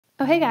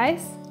Oh hey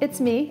guys, it's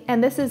me,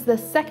 and this is the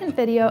second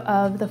video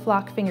of the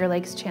Flock Finger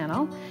Lakes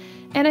channel.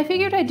 And I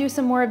figured I'd do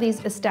some more of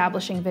these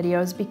establishing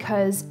videos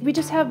because we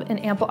just have an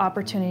ample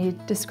opportunity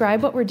to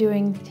describe what we're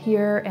doing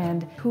here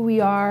and who we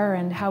are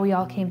and how we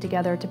all came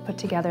together to put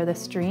together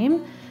this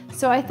stream.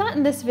 So I thought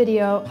in this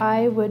video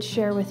I would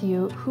share with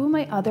you who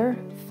my other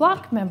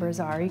flock members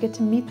are. You get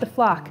to meet the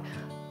flock.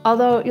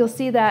 Although you'll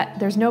see that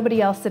there's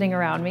nobody else sitting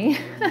around me.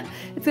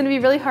 It's gonna be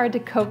really hard to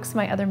coax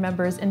my other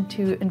members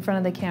in front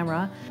of the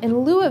camera. In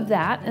lieu of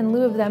that, in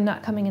lieu of them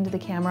not coming into the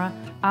camera,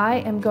 I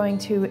am going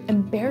to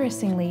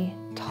embarrassingly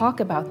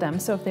talk about them.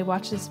 So if they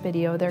watch this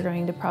video, they're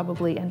going to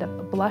probably end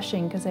up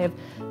blushing because I have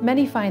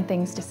many fine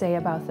things to say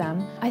about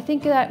them. I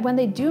think that when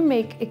they do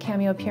make a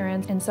cameo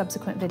appearance in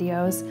subsequent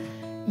videos,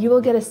 you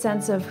will get a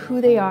sense of who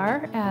they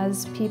are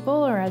as people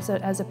or as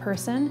a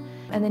person,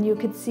 and then you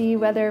could see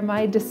whether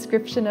my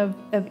description of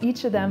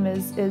each of them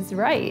is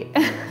right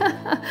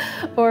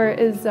or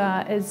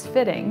is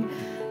fitting.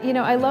 You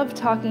know, I love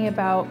talking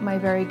about my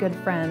very good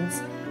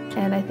friends,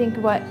 and I think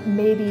what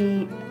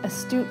maybe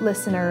astute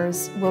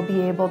listeners will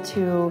be able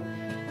to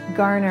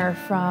garner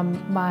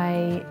from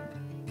my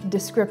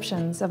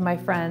descriptions of my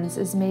friends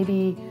is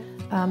maybe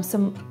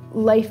some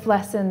life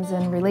lessons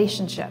in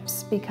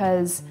relationships,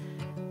 because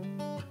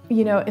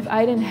you know, if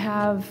I didn't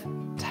have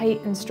tight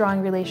and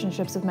strong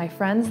relationships with my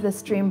friends, this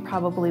stream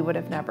probably would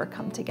have never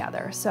come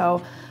together.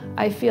 So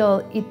I feel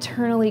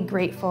eternally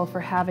grateful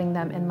for having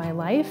them in my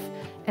life.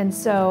 And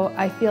so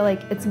I feel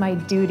like it's my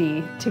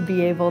duty to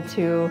be able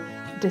to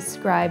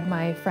describe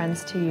my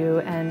friends to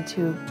you and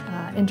to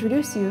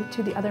introduce you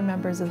to the other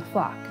members of the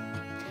flock.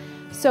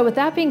 So with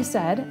that being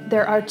said,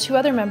 there are two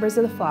other members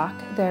of the flock.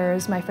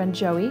 There's my friend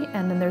Joey,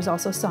 and then there's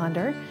also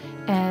Sonder.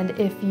 And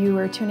if you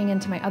are tuning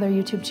into my other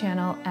YouTube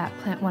channel at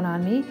Plant One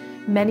On Me,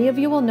 many of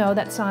you will know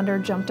that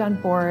Sonder jumped on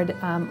board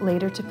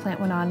later to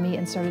Plant One On Me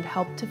and started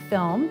help to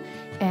film.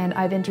 And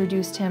I've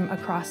introduced him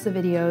across the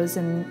videos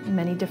in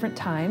many different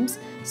times.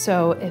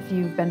 So if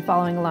you've been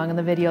following along in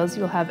the videos,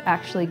 you'll have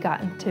actually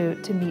gotten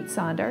to meet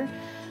Sonder.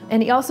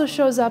 And he also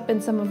shows up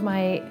in some of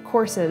my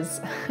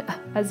courses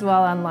as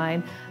well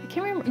online. I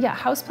can't remember, yeah,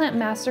 Houseplant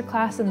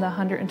Masterclass and the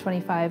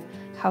 125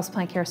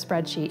 Houseplant Care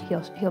spreadsheet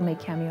he'll make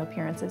cameo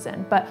appearances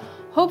in. But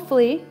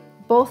hopefully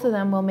both of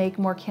them will make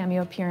more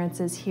cameo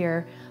appearances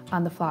here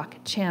on the Flock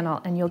channel,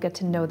 and you'll get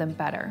to know them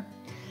better.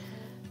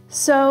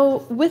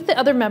 So with the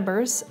other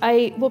members,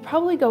 I will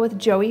probably go with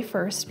Joey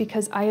first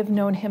because I have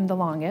known him the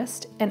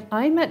longest. And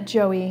I met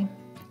Joey,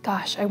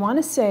 gosh, I want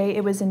to say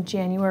it was in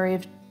January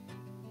of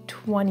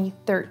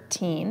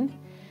 2013.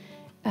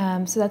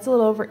 So that's a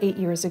little over 8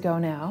 years ago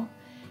now.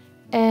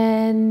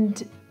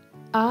 And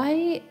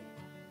I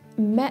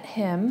met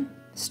him,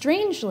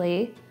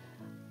 strangely,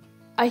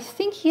 I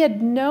think he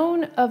had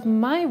known of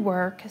my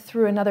work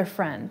through another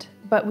friend,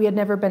 but we had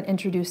never been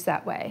introduced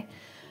that way.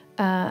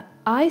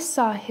 I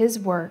saw his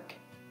work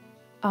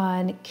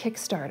on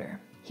Kickstarter.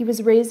 He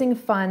was raising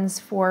funds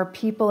for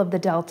people of the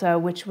Delta,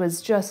 which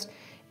was just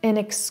an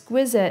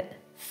exquisite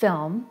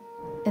film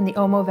in the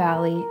Omo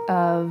Valley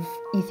of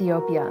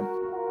Ethiopia.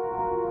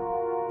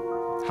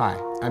 Hi,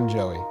 I'm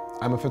Joey.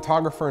 I'm a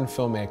photographer and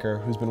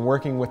filmmaker who's been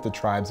working with the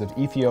tribes of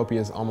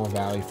Ethiopia's Omo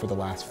Valley for the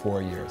last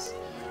 4 years.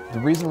 The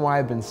reason why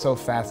I've been so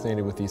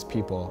fascinated with these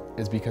people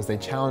is because they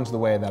challenge the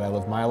way that I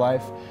live my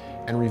life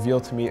and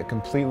reveal to me a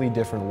completely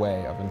different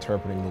way of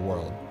interpreting the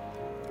world,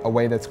 a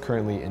way that's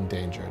currently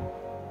endangered.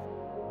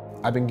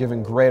 I've been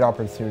given great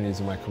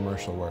opportunities in my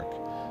commercial work,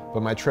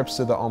 but my trips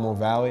to the Omo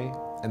Valley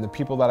and the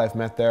people that I've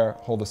met there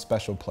hold a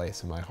special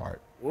place in my heart.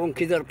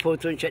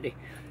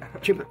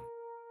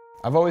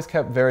 I've always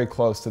kept very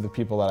close to the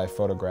people that I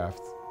photographed.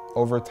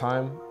 Over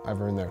time,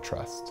 I've earned their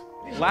trust.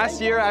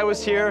 Last year I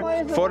was here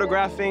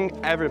photographing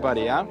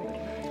everybody, yeah?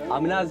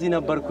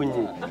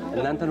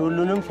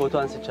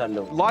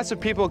 Lots of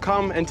people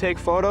come and take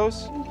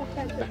photos,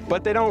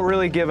 but they don't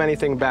really give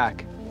anything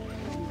back.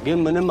 So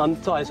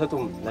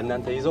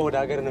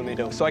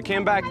I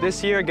came back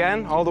this year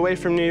again, all the way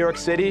from New York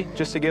City,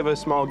 just to give a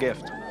small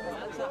gift.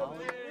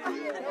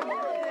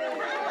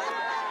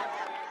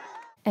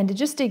 And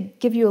just to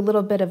give you a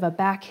little bit of a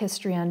back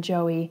history on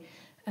Joey,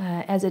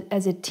 as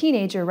a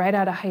teenager right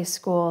out of high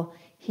school,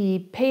 he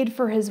paid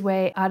for his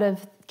way out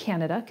of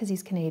Canada, because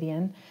he's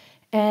Canadian,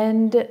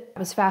 and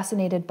was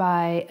fascinated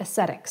by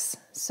ascetics.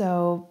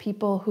 So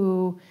people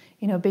who,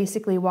 you know,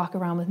 basically walk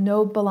around with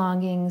no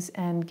belongings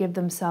and give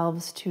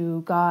themselves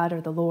to God or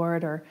the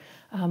Lord or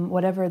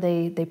whatever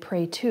they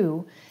pray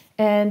to.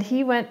 And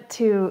he went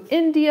to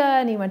India,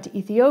 and he went to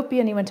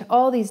Ethiopia, and he went to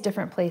all these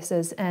different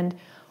places. And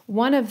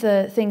one of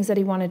the things that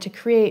he wanted to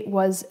create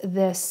was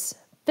this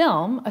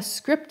film, a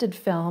scripted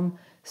film,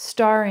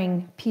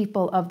 starring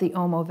people of the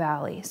Omo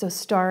Valley. So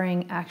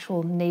starring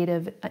actual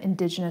native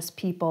indigenous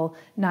people,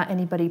 not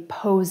anybody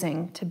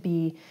posing to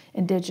be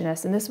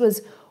indigenous. And this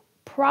was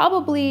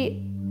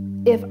probably,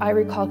 if I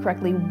recall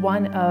correctly,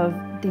 one of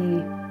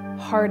the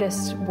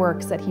hardest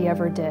works that he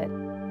ever did.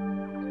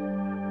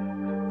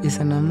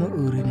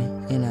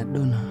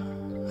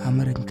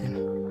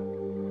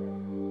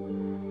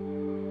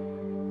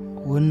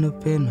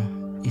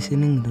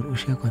 isining dur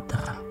usha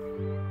kotaka.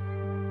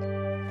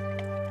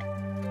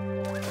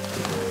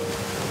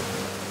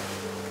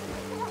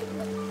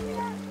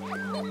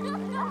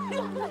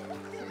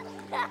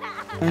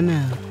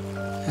 أنا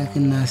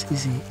لكن الناس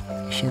إسي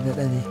شدد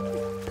أدي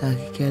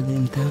تاكي كادي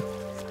أنت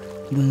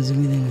دون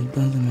زميدني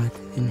دون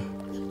زماتي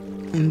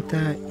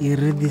أنت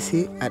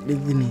يردسي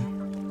أددني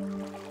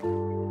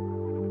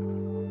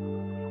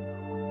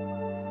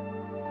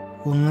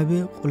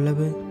ونغبي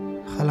قلبي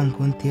خلان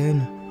كنتي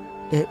أنا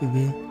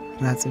إبي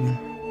راتبين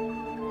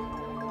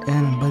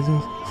أنا بزن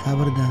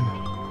صبر دانا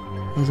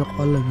وزا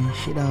قلبي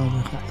شداوة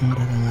بخا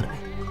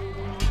أمرا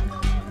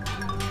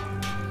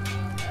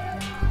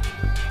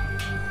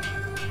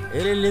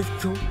Ele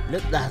leftu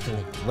let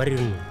dahatni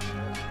warinu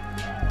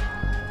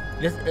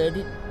let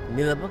edit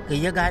milaba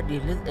kaya gadi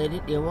let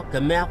edit ewa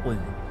kamya koy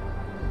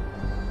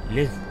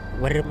let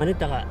war mani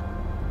taka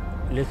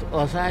let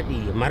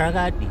osadi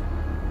maragadi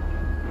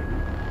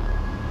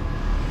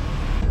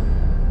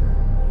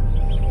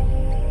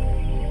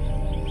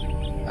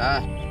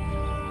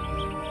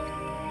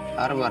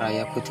arbara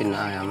ya putin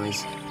aya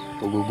mais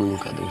ugugun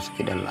ka dos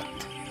kidalat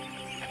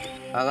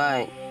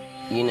aga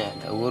ina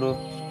da wuro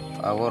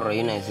agora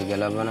ina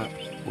isigalabana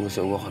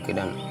uso ugo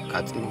kidan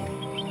katini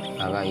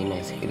aga ina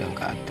isikidan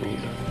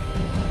katuda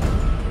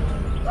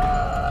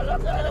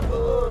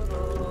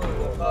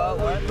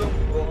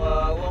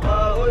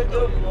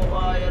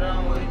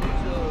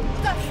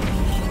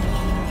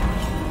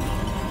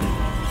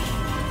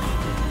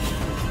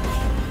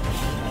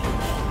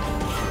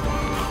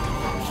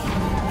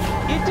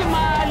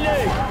itimale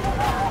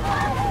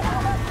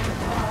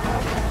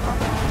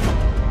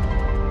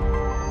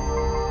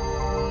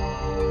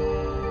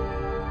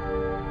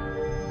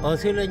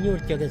Osela nyur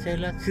chaga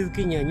sela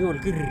sidkinya nyur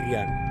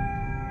kirrian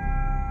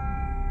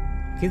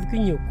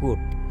sidkinya kur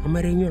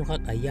amare nyur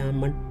kak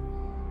ayaman.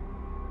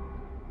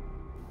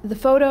 The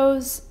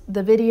photos,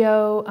 the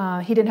video,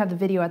 he didn't have the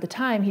video at the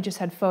time, he just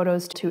had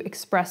photos to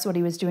express what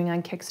he was doing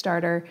on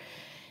Kickstarter.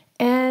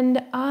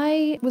 And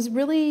I was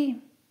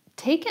really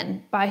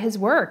taken by his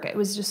work. It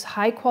was just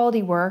high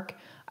quality work.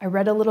 I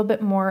read a little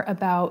bit more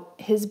about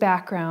his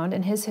background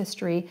and his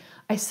history.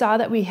 I saw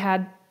that we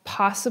had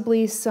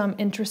possibly some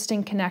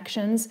interesting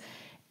connections.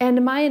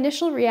 And my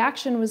initial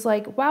reaction was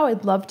like, wow,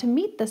 I'd love to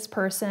meet this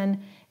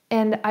person.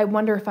 And I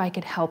wonder if I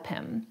could help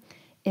him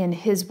in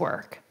his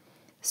work.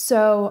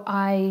 So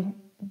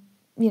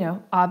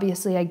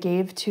obviously I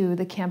gave to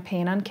the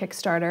campaign on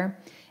Kickstarter,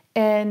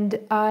 and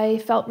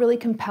I felt really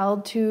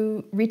compelled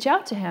to reach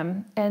out to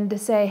him and to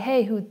say,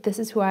 hey, this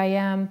is who I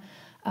am,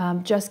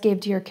 just gave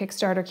to your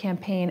Kickstarter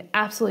campaign,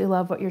 absolutely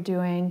love what you're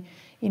doing.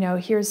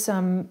 Here's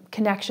some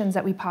connections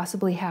that we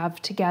possibly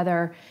have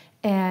together,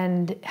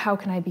 and how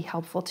can I be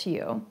helpful to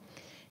you?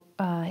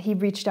 He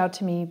reached out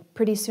to me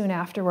pretty soon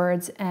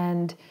afterwards,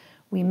 and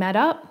we met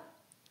up.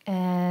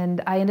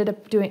 And I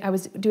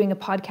was doing a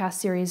podcast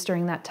series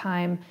during that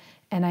time,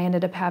 and I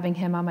ended up having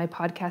him on my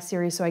podcast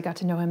series, so I got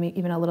to know him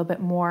even a little bit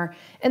more.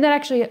 And that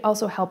actually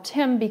also helped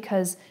him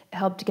because it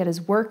helped to get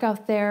his work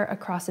out there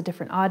across a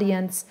different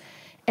audience.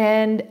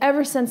 And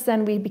ever since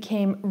then, we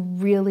became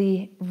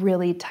really,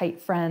 really tight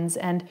friends.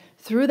 And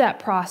through that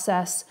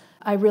process,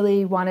 I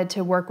really wanted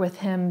to work with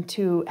him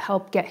to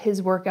help get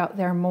his work out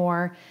there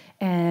more.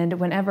 And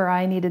whenever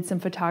I needed some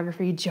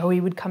photography, Joey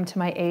would come to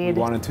my aid.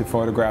 We wanted to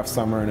photograph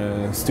Summer in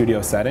a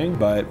studio setting,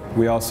 but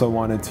we also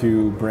wanted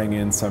to bring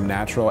in some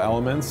natural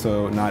elements,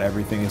 so not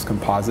everything is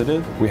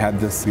composited. We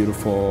had this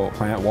beautiful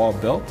plant wall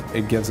built.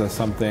 It gives us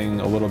something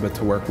a little bit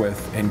to work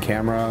with in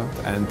camera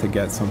and to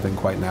get something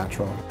quite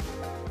natural.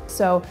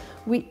 So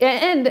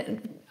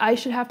and I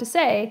should have to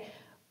say,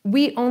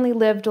 we only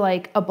lived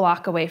like a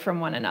block away from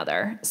one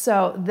another.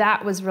 So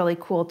that was really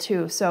cool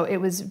too. So it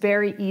was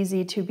very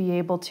easy to be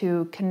able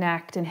to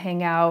connect and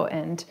hang out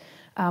and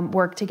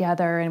work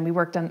together. And we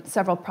worked on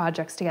several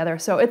projects together.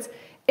 So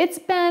it's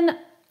been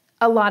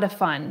a lot of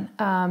fun.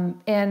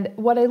 And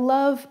what I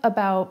love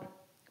about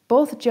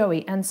both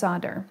Joey and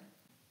Sonder,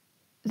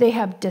 they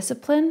have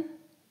discipline,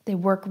 they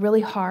work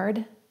really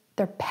hard,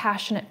 they're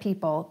passionate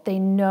people, they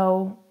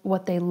know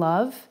what they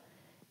love,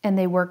 and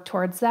they work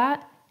towards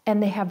that.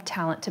 And they have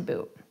talent to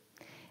boot.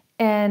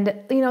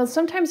 And,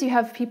 sometimes you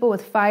have people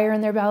with fire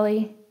in their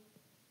belly,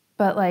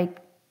 but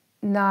like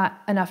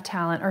not enough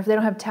talent. Or if they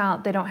don't have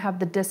talent, they don't have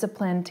the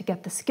discipline to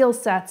get the skill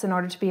sets in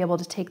order to be able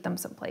to take them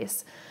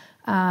someplace.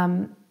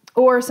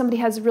 Or somebody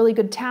has really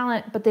good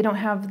talent, but they don't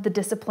have the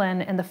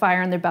discipline and the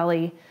fire in their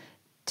belly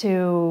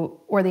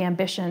or the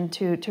ambition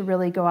to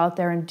really go out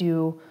there and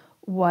do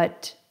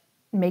what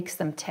makes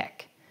them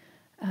tick.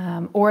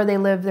 Or they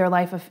live their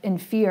life in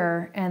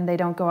fear and they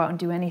don't go out and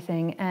do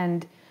anything.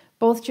 And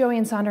both Joey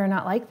and Sonder are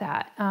not like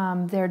that.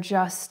 They're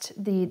just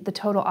the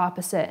total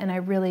opposite, and I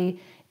really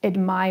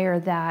admire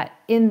that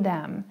in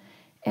them.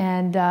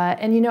 And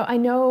I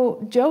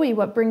know Joey,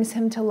 what brings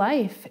him to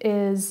life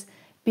is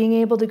being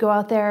able to go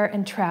out there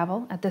and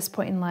travel at this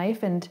point in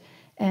life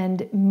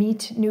and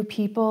meet new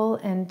people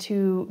and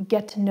to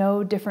get to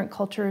know different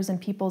cultures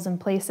and peoples and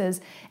places.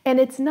 And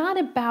it's not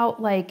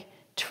about like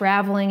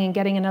traveling and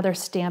getting another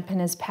stamp in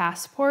his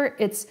passport.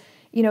 It's,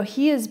 you know,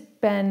 he has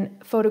been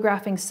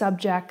photographing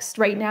subjects.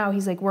 Right now,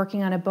 he's like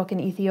working on a book in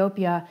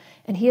Ethiopia,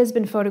 and he has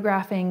been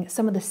photographing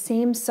some of the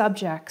same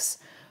subjects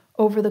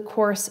over the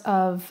course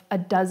of a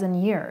dozen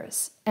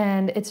years.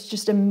 And it's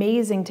just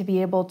amazing to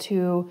be able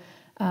to,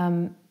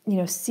 you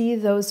know, see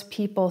those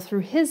people through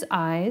his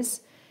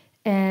eyes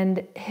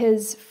and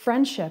his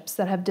friendships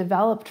that have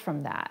developed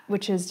from that,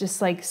 which is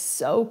just like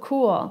so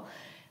cool.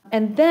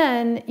 And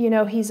then, you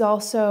know, he's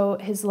also,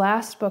 his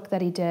last book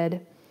that he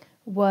did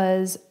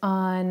was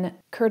on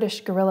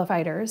Kurdish guerrilla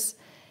fighters.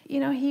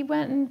 You know, he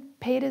went and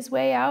paid his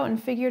way out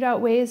and figured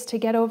out ways to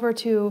get over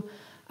to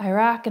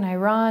Iraq and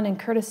Iran and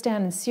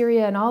Kurdistan and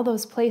Syria and all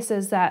those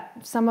places that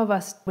some of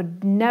us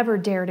would never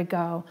dare to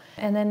go,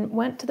 and then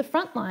went to the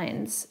front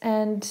lines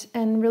and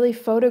really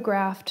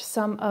photographed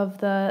some of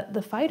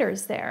the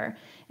fighters there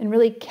and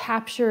really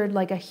captured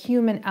like a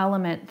human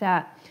element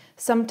that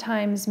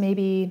sometimes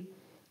maybe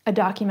a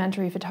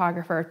documentary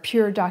photographer, a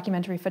pure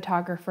documentary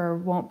photographer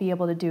won't be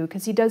able to do,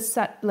 because he does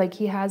set, like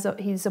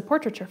he's a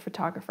portraiture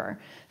photographer.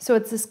 So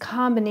it's this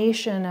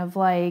combination of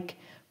like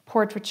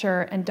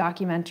portraiture and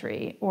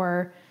documentary,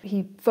 or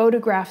he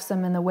photographs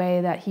them in the way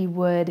that he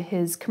would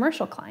his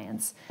commercial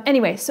clients.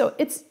 Anyway, so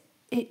it's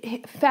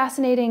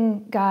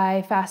fascinating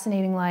guy,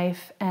 fascinating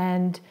life,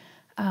 and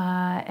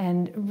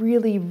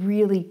really,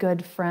 really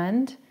good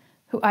friend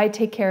who I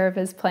take care of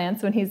his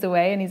plants when he's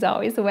away, and he's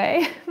always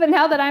away. But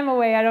now that I'm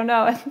away, I don't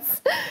know.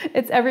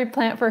 It's every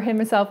plant for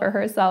himself or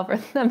herself or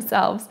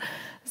themselves.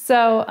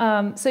 So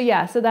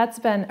yeah, so that's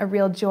been a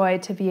real joy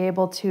to be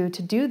able to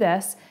do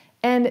this.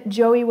 And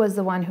Joey was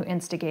the one who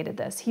instigated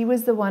this. He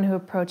was the one who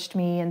approached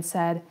me and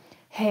said,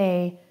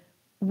 hey,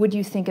 would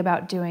you think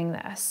about doing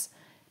this?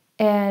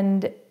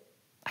 And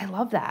I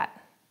love that.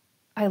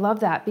 I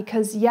love that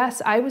because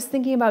yes, I was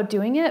thinking about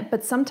doing it,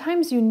 but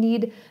sometimes you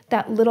need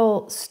that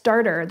little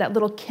starter, that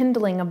little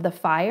kindling of the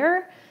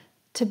fire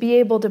to be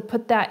able to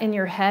put that in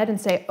your head and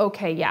say,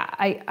 okay, yeah,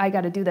 I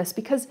got to do this.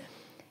 Because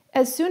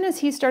as soon as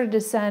he started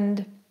to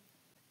send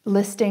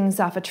listings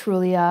off of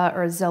Trulia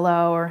or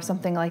Zillow or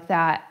something like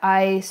that,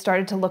 I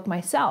started to look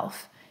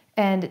myself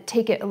and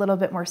take it a little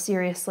bit more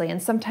seriously.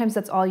 And sometimes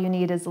that's all you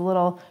need is a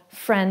little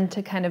friend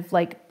to kind of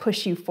like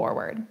push you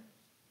forward.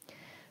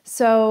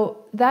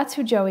 So that's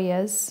who Joey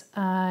is.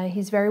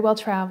 He's very well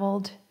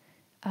traveled.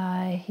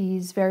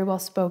 He's very well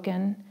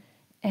spoken,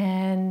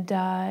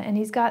 and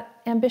he's got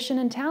ambition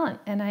and talent,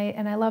 and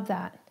I love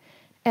that.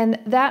 And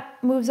that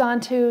moves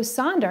on to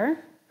Sonder,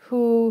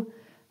 who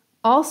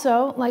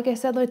also, like I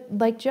said,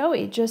 like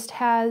Joey, just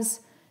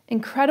has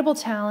incredible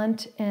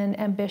talent and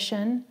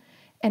ambition.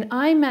 And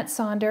I met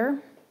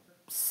Sonder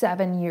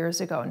 7 years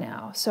ago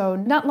now, so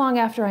not long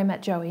after I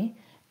met Joey.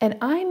 And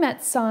I met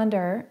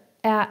Sonder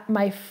at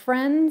my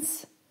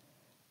friend's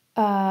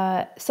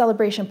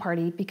celebration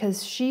party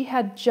because she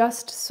had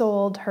just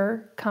sold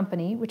her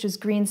company, which is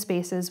Green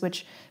Spaces,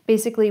 which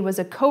basically was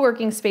a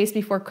co-working space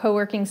before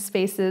co-working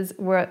spaces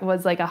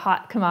was like a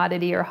hot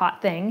commodity or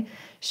hot thing.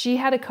 She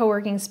had a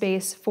co-working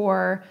space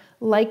for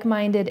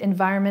like-minded,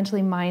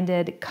 environmentally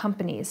minded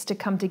companies to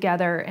come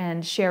together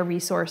and share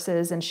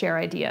resources and share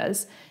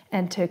ideas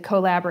and to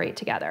collaborate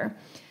together.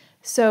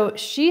 So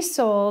she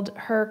sold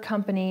her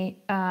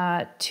company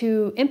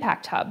to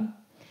Impact Hub,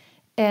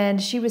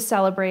 and she was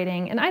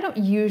celebrating. And I don't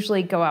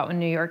usually go out in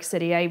New York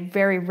City. I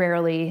very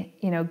rarely,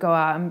 go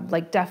out. I'm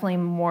like definitely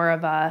more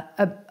of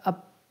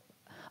a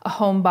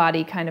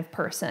homebody kind of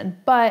person.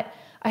 But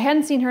I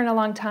hadn't seen her in a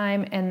long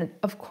time, and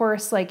of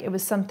course, like it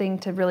was something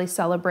to really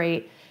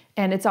celebrate.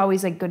 And it's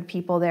always like good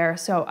people there,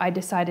 so I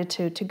decided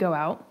to go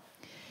out.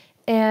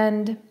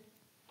 And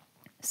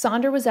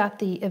Sonder was at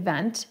the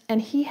event, and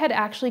he had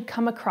actually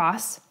come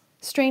across,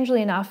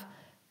 strangely enough,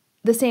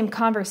 the same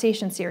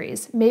conversation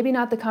series. Maybe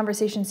not the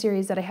conversation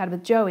series that I had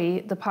with Joey,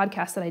 the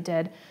podcast that I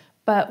did,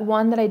 but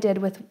one that I did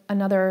with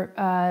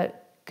another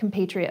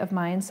compatriot of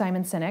mine,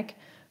 Simon Sinek,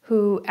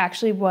 who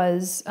actually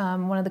was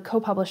one of the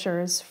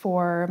co-publishers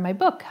for my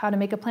book, How to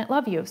Make a Plant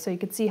Love You. So you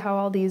could see how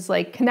all these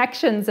like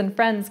connections and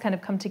friends kind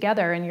of come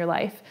together in your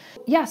life.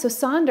 Yeah, so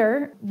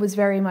Sonder was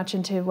very much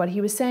into what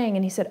he was saying,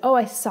 and he said, oh,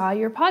 I saw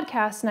your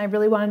podcast and I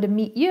really wanted to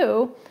meet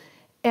you.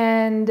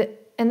 And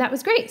that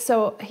was great.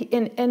 So,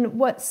 and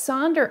what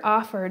Sonder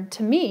offered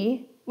to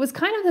me was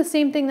kind of the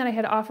same thing that I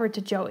had offered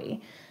to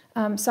Joey.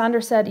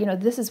 Sonder said,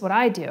 this is what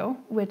I do,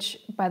 which,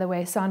 by the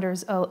way,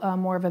 Sonder's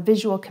more of a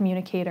visual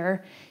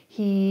communicator.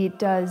 He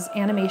does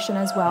animation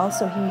as well,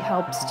 so he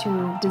helps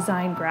to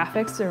design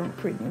graphics, or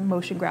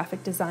motion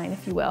graphic design,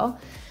 if you will.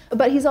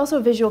 But he's also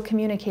a visual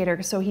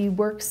communicator, so he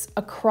works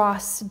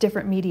across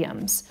different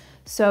mediums.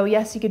 So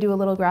yes, he could do a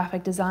little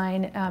graphic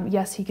design.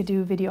 Yes, he could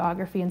do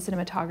videography and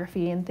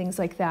cinematography and things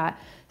like that.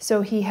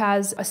 So he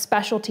has a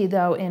specialty,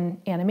 though,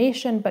 in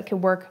animation, but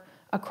can work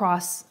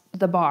across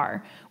the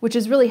bar, which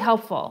is really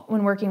helpful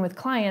when working with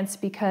clients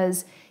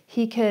because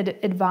he could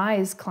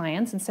advise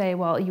clients and say,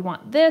 well, you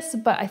want this,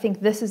 but I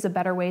think this is a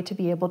better way to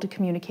be able to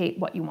communicate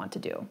what you want to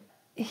do.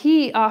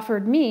 He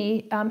offered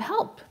me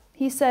help.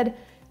 He said,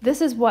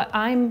 this is what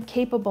I'm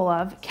capable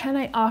of. Can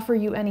I offer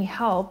you any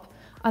help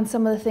on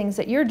some of the things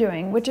that you're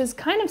doing? Which is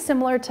kind of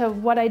similar to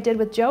what I did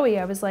with Joey.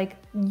 I was like,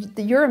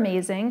 you're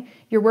amazing,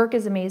 your work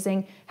is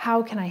amazing,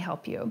 how can I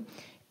help you?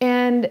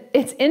 And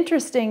it's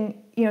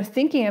interesting,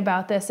 thinking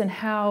about this and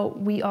how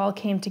we all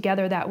came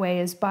together that way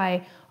is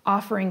by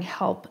offering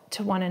help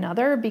to one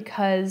another,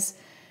 because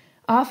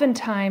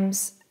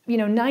oftentimes,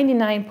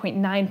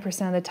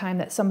 99.9% of the time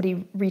that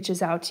somebody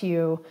reaches out to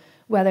you,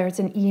 whether it's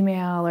an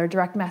email or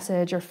direct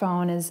message or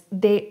phone, is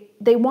they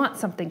want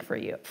something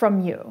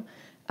from you.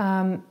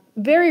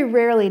 Very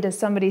rarely does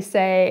somebody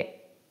say,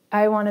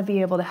 I want to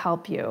be able to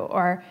help you,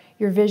 or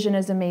your vision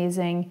is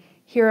amazing,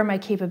 here are my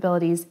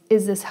capabilities,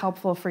 is this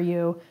helpful for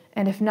you?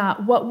 And if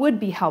not, what would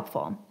be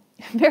helpful?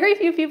 Very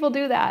few people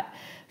do that.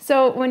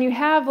 So when you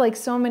have like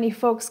so many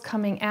folks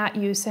coming at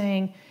you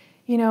saying,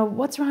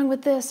 what's wrong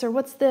with this, or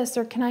what's this,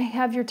 or can I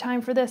have your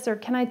time for this, or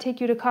can I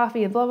take you to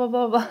coffee, blah, blah,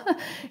 blah, blah.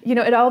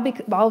 It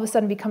all of a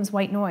sudden becomes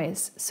white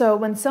noise. So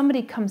when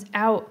somebody comes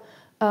out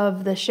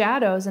of the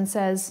shadows and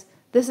says,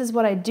 this is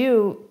what I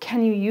do,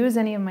 can you use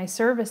any of my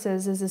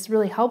services? Is this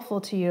really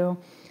helpful to you?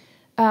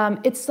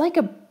 It's like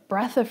a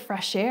breath of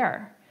fresh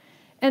air.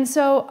 And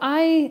so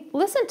I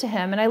listened to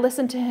him, and I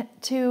listened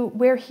to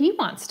where he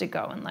wants to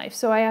go in life.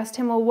 So I asked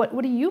him, well,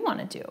 what do you want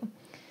to do?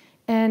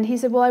 And he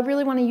said, well, I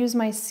really want to use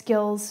my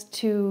skills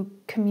to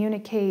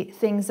communicate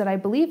things that I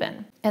believe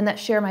in and that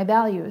share my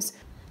values.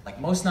 Like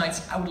most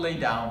nights, I would lay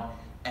down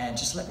and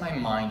just let my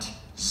mind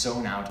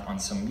zone out on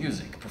some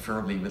music,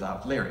 preferably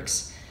without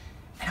lyrics.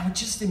 And I would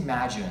just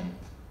imagine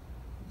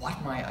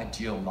what my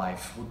ideal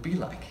life would be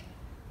like.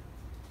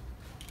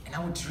 And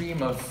I would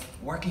dream of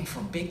working for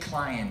big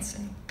clients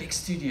and big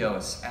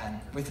studios and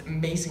with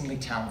amazingly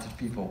talented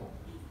people.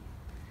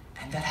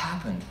 And that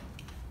happened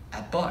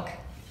at Buck.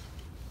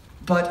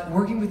 But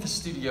working with a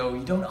studio,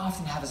 you don't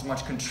often have as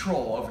much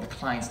control over the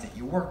clients that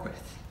you work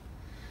with.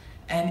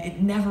 And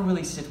it never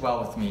really sit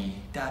well with me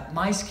that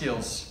my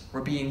skills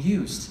were being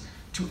used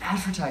to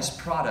advertise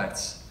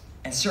products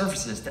and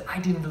services that I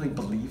didn't really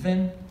believe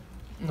in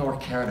nor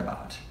cared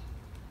about.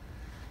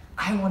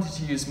 I wanted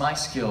to use my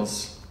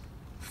skills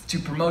to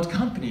promote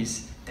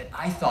companies that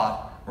I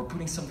thought were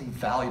putting something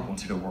valuable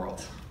into the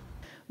world.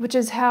 Which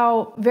is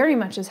very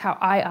much is how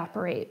I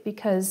operate,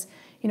 because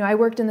I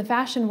worked in the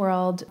fashion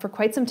world for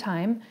quite some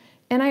time,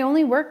 and I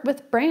only worked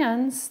with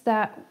brands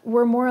that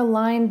were more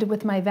aligned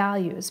with my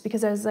values,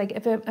 because I was like,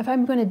 if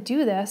I'm going to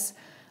do this,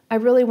 I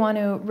really want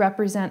to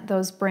represent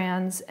those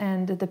brands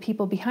and the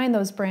people behind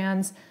those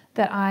brands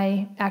that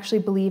I actually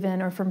believe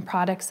in, or from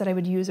products that I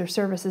would use or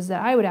services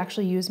that I would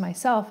actually use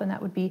myself, and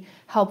that would be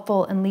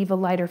helpful and leave a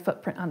lighter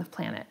footprint on the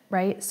planet,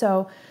 right?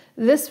 So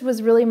this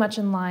was really much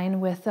in line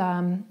with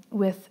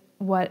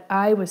what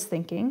I was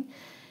thinking.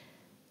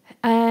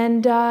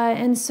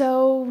 And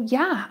so,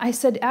 yeah, I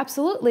said,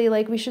 absolutely,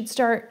 like we should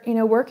start,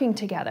 working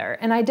together.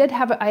 And I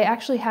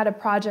actually had a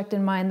project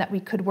in mind that we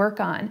could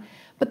work on.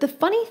 But the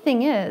funny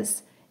thing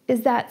is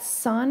that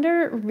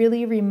Sonder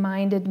really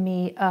reminded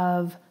me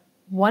of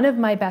one of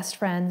my best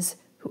friends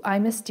who I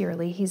miss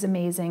dearly. He's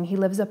amazing. He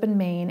lives up in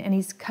Maine, and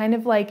he's kind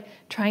of like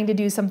trying to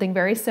do something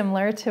very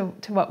similar to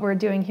what we're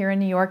doing here in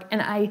New York.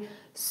 And I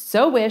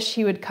so wish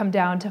he would come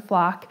down to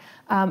Flock,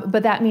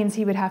 but that means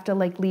he would have to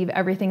like leave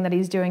everything that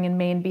he's doing in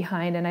Maine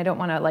behind, and I don't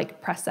want to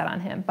like press that on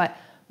him. But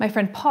my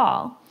friend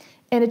Paul,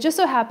 and it just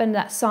so happened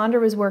that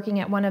Sonder was working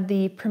at one of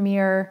the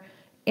premier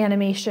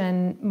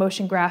animation,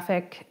 motion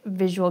graphic,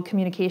 visual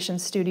communication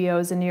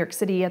studios in New York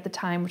City at the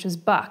time, which was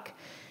Buck.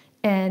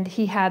 And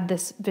he had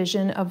this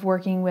vision of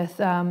working with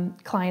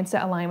clients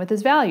that align with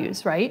his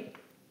values, right?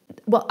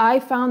 Well, I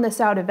found this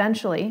out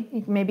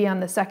eventually, maybe on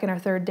the second or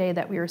third day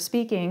that we were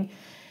speaking.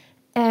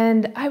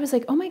 And I was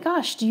like, oh my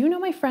gosh, do you know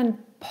my friend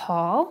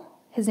Paul?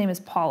 His name is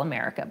Paul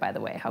America, by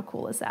the way. How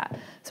cool is that?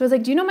 So I was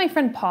like, do you know my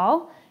friend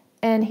Paul?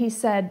 And he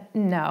said,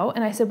 no.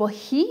 And I said, well,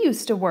 he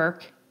used to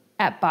work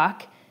at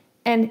Buck,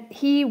 and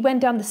he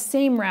went down the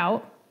same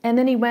route, and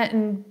then he went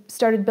and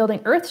started building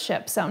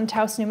earthships out in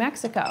Taos, New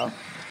Mexico.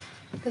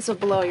 This will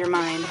blow your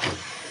mind.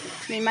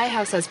 I mean, my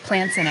house has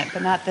plants in it,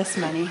 but not this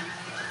many.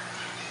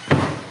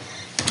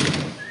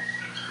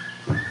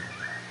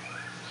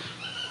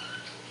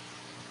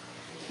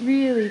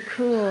 Really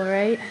cool,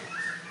 right?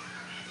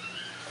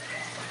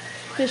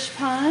 Fish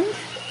pond.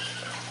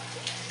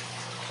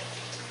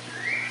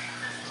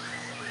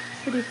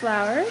 Pretty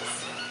flowers.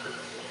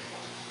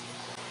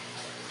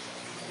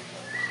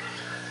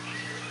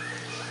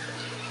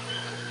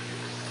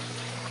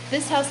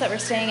 This house that we're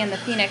staying in, the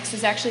Phoenix,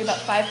 is actually about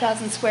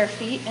 5,000 square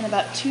feet, and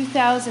about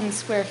 2,000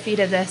 square feet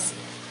of this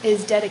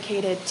is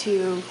dedicated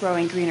to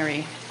growing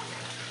greenery.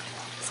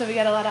 So we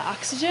got a lot of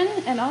oxygen,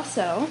 and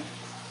also,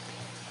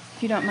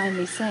 if you don't mind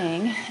me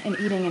saying, and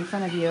eating in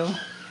front of you,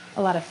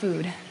 a lot of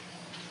food.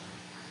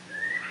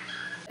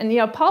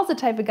 And Paul's the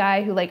type of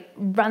guy who like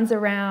runs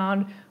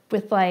around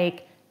with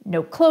like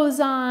no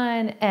clothes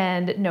on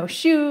and no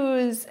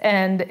shoes,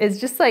 and is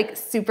just like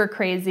super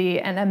crazy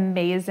and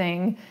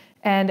amazing,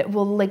 and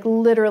will like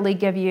literally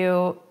give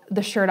you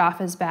the shirt off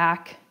his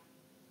back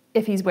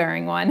if he's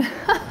wearing one.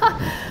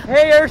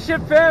 Hey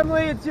Airship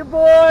family, it's your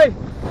boy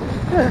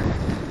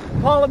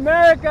Paul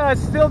America,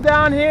 still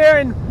down here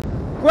in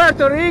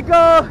Puerto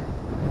Rico,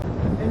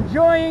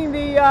 enjoying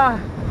the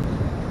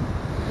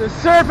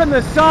surf and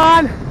the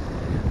sun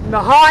and the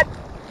hot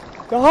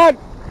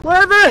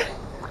weather.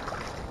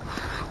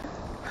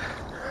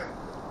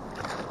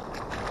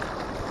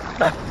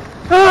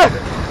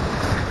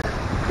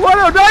 What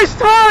a nice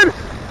time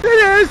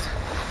it is!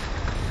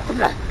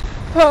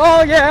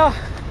 Oh yeah!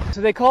 So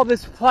they call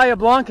this Playa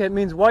Blanca, it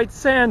means white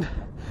sand.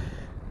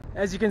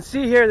 As you can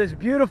see here, this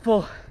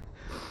beautiful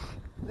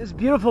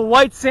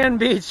white sand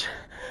beach.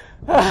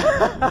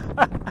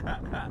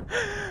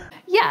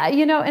 Yeah,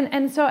 you know,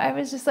 and so I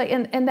was just like,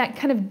 and that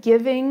kind of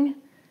givingness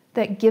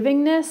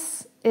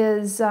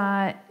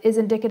is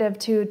indicative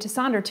to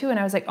Sonder too. And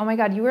I was like, oh my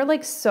God, you were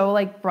like so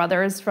like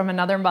brothers from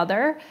another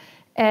mother.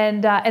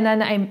 And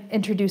then I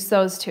introduced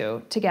those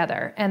two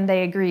together, and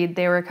they agreed.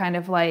 They were kind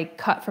of like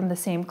cut from the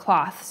same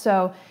cloth.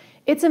 So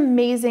it's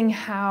amazing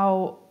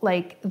how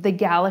like the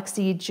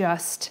galaxy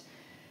just,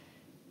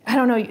 I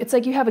don't know, it's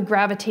like you have a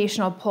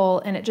gravitational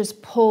pull, and it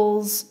just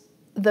pulls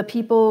the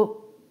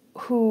people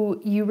who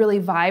you really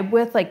vibe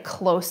with like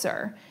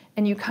closer,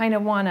 and you kind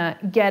of want to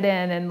get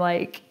in and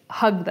like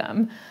hug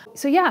them.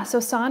 So yeah, so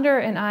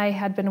Sonder and I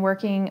had been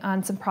working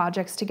on some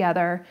projects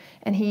together,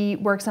 and he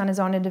works on his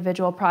own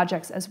individual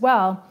projects as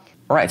well.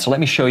 All right, so let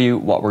me show you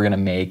what we're gonna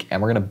make,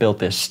 and we're gonna build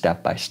this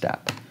step by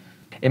step.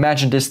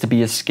 Imagine this to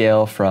be a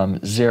scale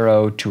from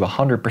 0 to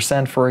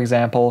 100%, for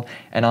example,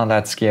 and on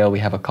that scale we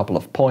have a couple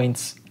of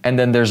points, and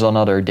then there's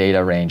another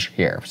data range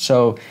here.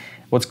 So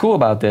what's cool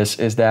about this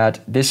is that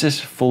this is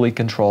fully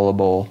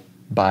controllable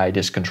by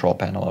this control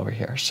panel over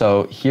here.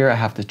 So here I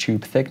have the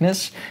tube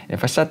thickness.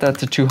 If I set that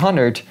to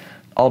 200,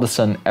 all of a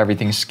sudden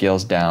everything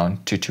scales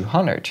down to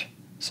 200.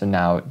 So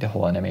now the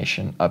whole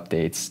animation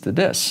updates to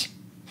this.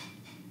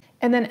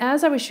 And then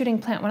as I was shooting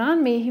Plant One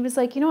on Me, he was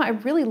like, you know, I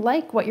really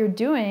like what you're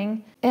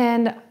doing,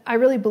 and I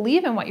really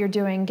believe in what you're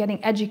doing,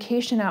 getting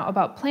education out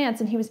about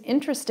plants. And he was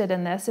interested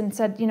in this and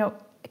said, you know,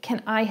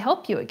 can I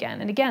help you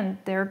again? And again,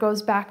 there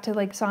goes back to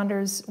like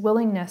Sonder's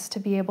willingness to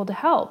be able to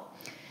help.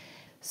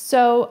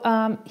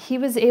 So he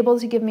was able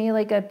to give me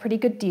like a pretty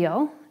good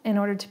deal in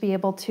order to be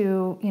able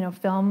to, you know,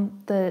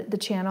 film the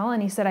channel.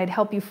 And he said I'd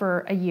help you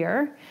for a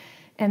year,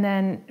 and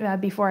then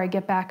before I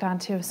get back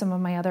onto some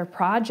of my other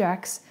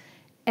projects.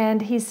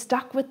 And he's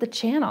stuck with the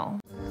channel.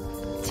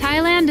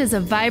 Thailand is a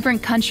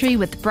vibrant country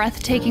with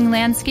breathtaking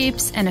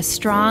landscapes and a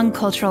strong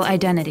cultural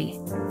identity.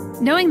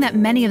 Knowing that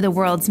many of the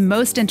world's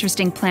most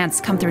interesting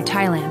plants come through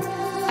Thailand,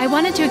 I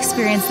wanted to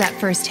experience that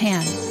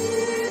firsthand.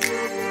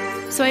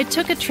 So I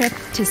took a trip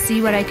to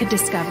see what I could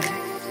discover.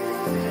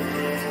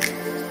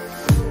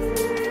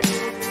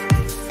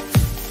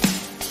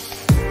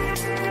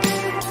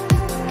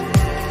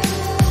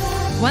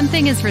 One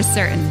thing is for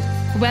certain,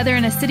 whether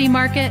in a city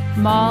market,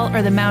 mall,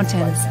 or the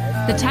mountains,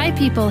 the Thai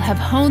people have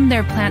honed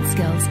their plant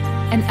skills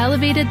and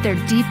elevated their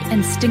deep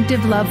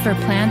instinctive love for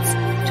plants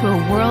to a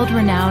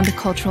world-renowned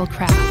cultural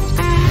craft.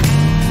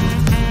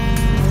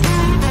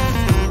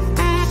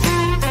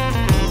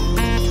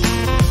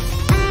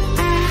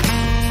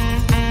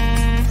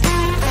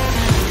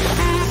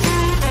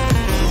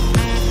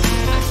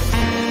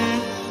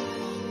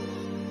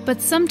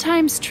 But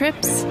sometimes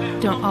trips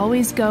don't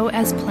always go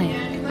as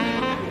planned.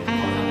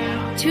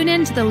 Tune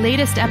in to the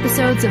latest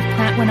episodes of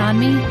Plant One on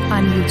Me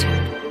on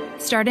YouTube,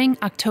 starting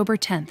October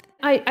 10th.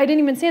 I didn't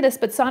even say this,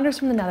 but Sonder's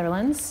from the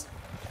Netherlands.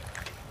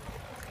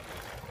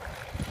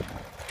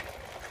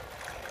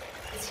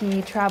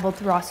 He traveled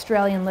through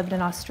Australia and lived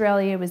in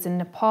Australia, was in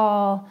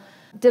Nepal,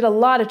 did a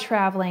lot of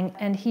traveling,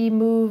 and he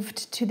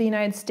moved to the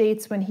United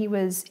States when he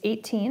was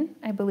 18,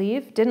 I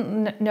believe,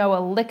 didn't know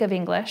a lick of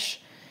English.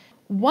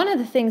 One of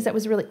the things that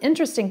was really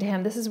interesting to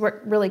him, this is where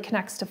it really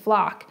connects to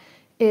Flock,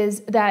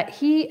 is that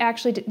he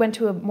actually went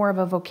to more of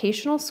a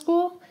vocational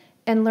school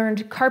and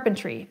learned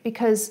carpentry,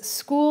 because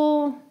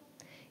school,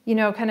 you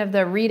know, kind of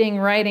the reading,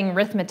 writing,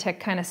 arithmetic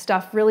kind of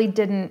stuff really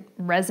didn't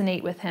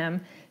resonate with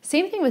him.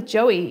 Same thing with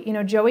Joey. You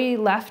know, Joey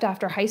left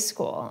after high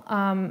school,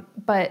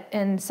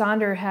 and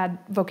Sonder had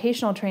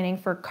vocational training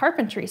for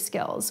carpentry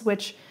skills,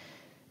 which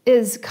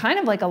is kind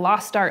of like a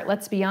lost art,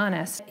 let's be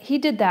honest. He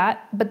did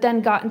that, but then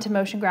got into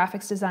motion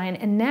graphics design,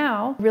 and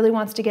now really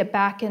wants to get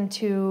back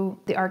into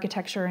the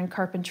architecture and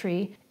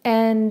carpentry,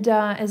 and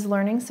is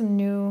learning some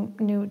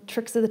new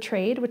tricks of the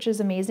trade, which is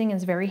amazing and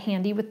is very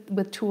handy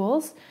with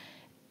tools,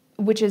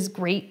 which is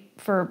great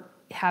for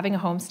having a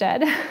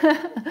homestead.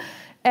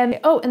 And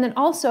then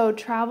also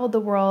traveled the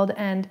world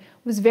and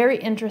was very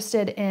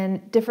interested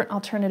in different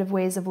alternative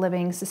ways of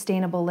living,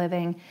 sustainable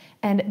living,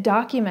 and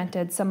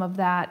documented some of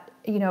that,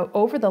 you know,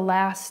 over the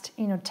last,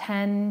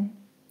 10,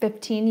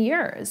 15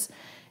 years.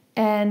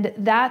 And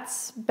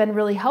that's been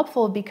really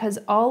helpful, because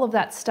all of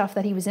that stuff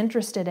that he was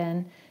interested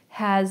in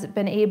has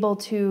been able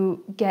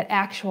to get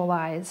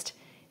actualized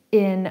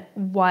in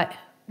what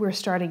we're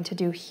starting to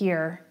do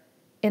here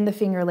in the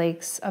Finger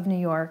Lakes of New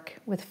York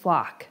with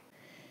Flock.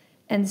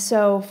 And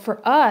so for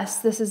us,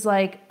 this is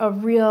like a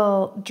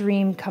real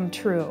dream come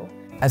true.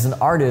 As an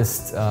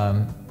artist,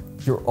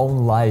 your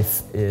own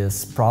life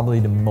is probably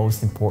the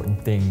most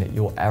important thing that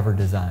you'll ever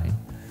design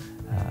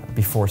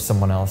before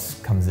someone else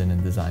comes in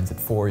and designs it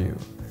for you.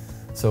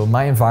 So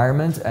my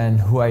environment and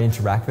who I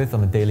interact with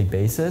on a daily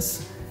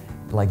basis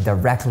like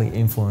directly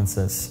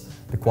influences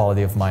the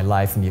quality of my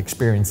life and the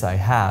experience I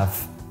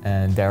have,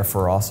 and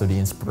therefore also the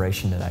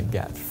inspiration that I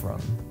get from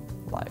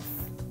life.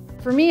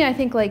 For me, I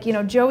think like, you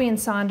know, Joey and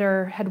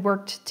Sonder had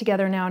worked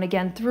together now and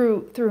again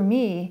through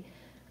me,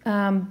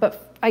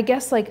 but I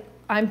guess like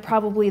I'm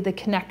probably the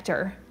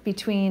connector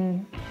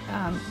between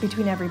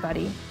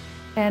everybody.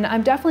 And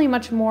I'm definitely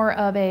much more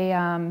of a,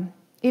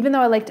 even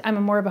though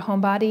I'm more of a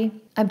homebody,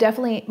 I'm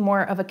definitely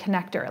more of a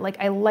connector. Like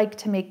I like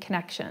to make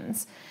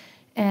connections.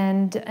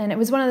 And it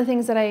was one of the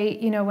things that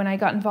when I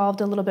got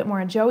involved a little bit more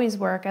in Joey's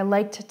work, I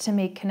liked to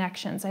make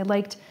connections. I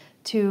liked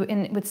to,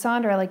 with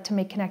Sonder, I liked to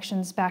make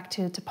connections back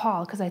to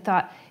Paul, because I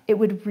thought it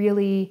would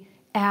really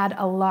add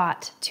a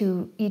lot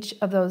to each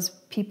of those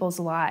people's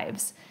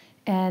lives.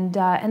 And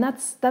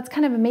that's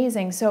kind of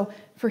amazing. So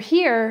for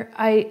here,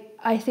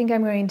 I think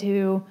I'm going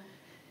to,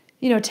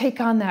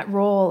 take on that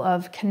role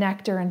of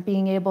connector and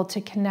being able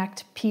to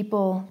connect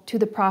people to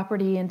the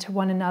property and to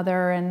one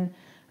another, and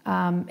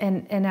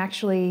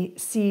actually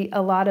see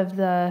a lot of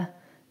the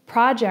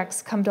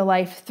projects come to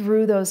life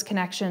through those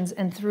connections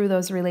and through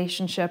those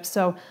relationships.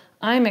 So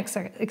I'm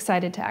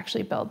excited to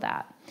actually build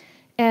that.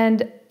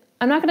 And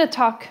I'm not going to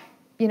talk,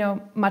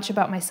 much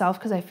about myself,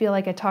 because I feel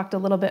like I talked a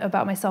little bit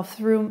about myself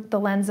through the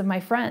lens of my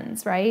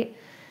friends, right?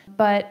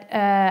 But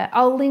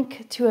I'll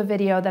link to a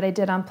video that I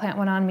did on Plant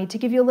One On Me to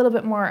give you a little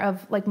bit more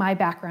of like my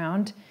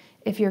background,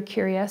 if you're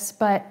curious.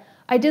 But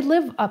I did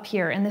live up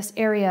here in this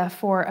area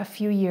for a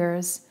few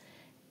years,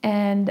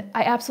 and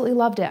I absolutely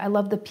loved it. I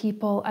loved the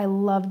people. I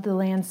loved the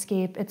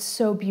landscape. It's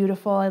so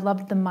beautiful. I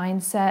loved the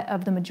mindset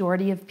of the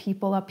majority of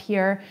people up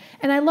here.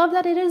 And I love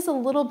that it is a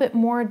little bit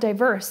more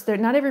diverse.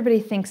 Not everybody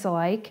thinks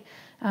alike.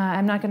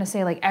 I'm not going to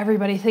say like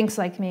everybody thinks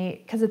like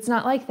me, because it's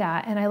not like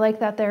that. And I like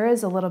that there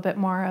is a little bit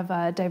more of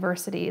a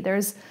diversity.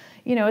 There's,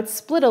 it's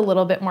split a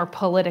little bit more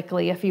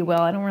politically, if you will.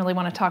 I don't really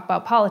want to talk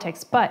about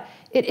politics, but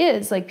it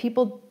is like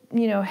people,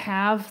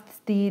 have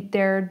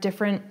their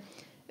different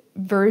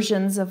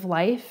versions of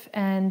life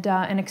and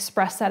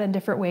express that in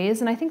different ways.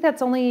 And I think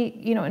that's only,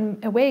 in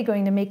a way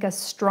going to make us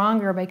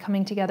stronger by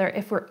coming together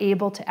if we're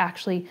able to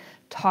actually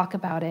talk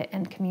about it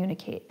and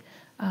communicate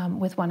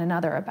with one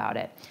another about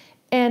it.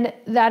 And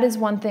that is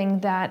one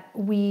thing that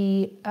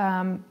we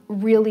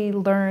really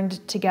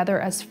learned together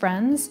as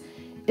friends,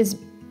 is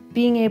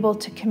being able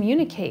to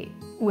communicate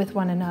with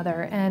one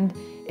another. And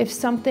if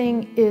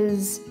something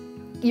is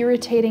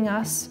irritating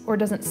us or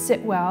doesn't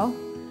sit well,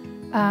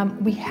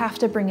 we have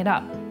to bring it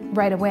up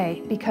right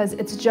away, because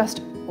it's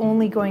just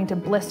only going to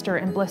blister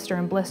and blister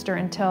and blister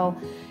until,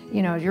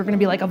 you're going to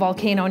be like a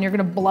volcano and you're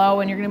going to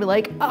blow and you're going to be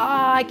like,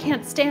 I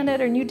can't stand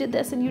it, and you did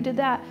this and you did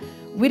that.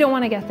 We don't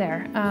want to get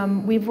there.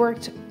 We've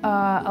worked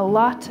a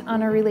lot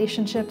on our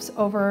relationships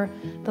over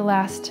the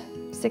last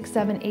 6,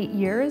 7, 8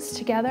 years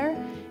together.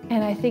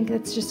 And I think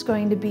it's just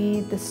going to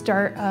be the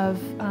start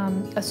of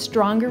a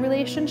stronger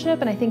relationship.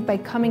 And I think by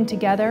coming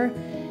together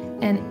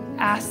and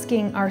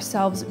asking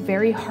ourselves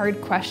very hard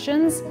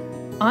questions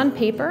on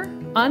paper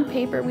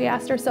we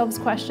asked ourselves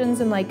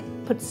questions and like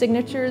put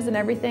signatures and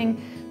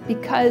everything,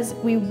 because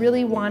we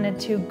really wanted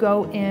to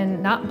go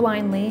in, not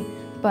blindly,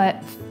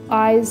 but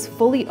eyes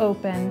fully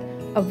open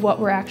of what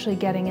we're actually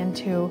getting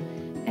into.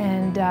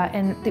 And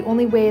the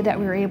only way that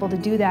we were able to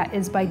do that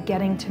is by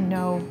getting to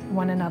know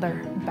one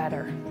another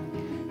better.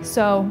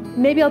 So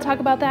maybe I'll talk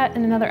about that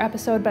in another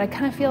episode, but I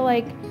kind of feel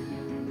like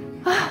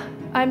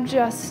I'm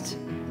just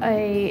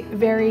a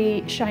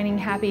very shining,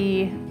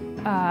 happy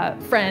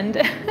friend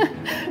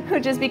who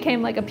just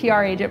became like a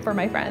PR agent for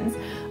my friends.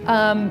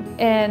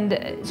 And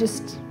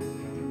just,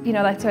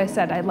 that's why I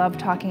said I love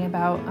talking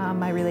about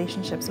my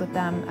relationships with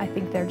them. I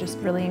think they're just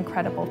really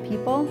incredible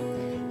people,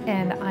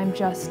 and I'm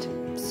just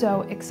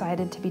so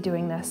excited to be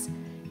doing this.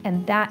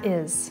 And that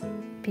is,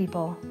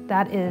 people,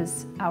 that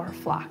is our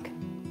flock.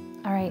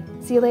 All right,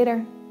 see you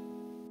later.